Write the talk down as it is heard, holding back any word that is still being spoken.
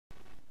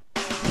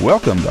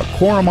Welcome to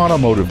Korum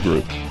Automotive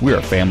Group. We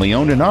are family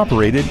owned and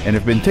operated and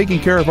have been taking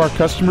care of our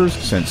customers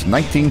since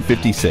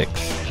 1956.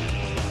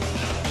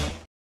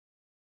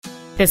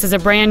 This is a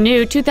brand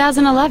new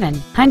 2011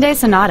 Hyundai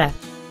Sonata.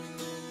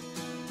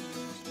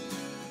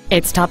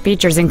 Its top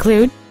features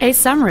include a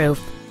sunroof,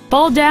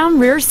 fold-down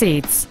rear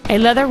seats, a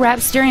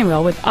leather-wrapped steering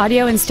wheel with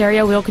audio and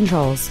stereo wheel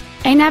controls,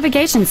 a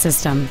navigation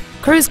system,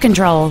 cruise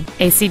control,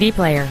 a CD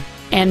player,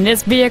 and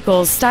this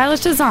vehicle's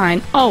stylish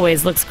design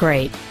always looks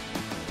great.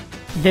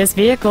 This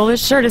vehicle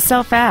is sure to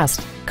sell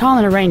fast. Call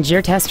and arrange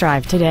your test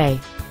drive today.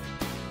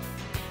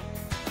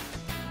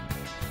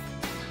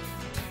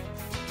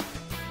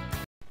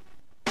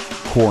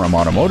 Korum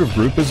Automotive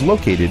Group is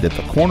located at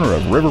the corner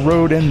of River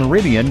Road and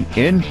Meridian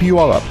in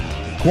Puyallup.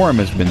 Korum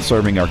has been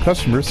serving our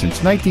customers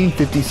since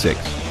 1956,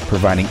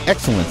 providing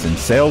excellence in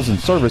sales and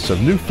service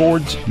of new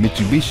Fords,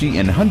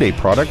 Mitsubishi, and Hyundai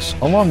products,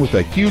 along with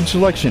a huge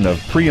selection of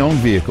pre-owned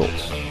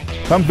vehicles.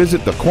 Come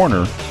visit the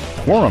corner,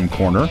 Korum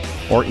Corner,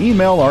 or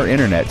email our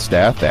internet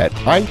staff at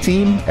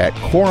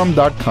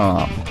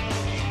iteam@korum.com.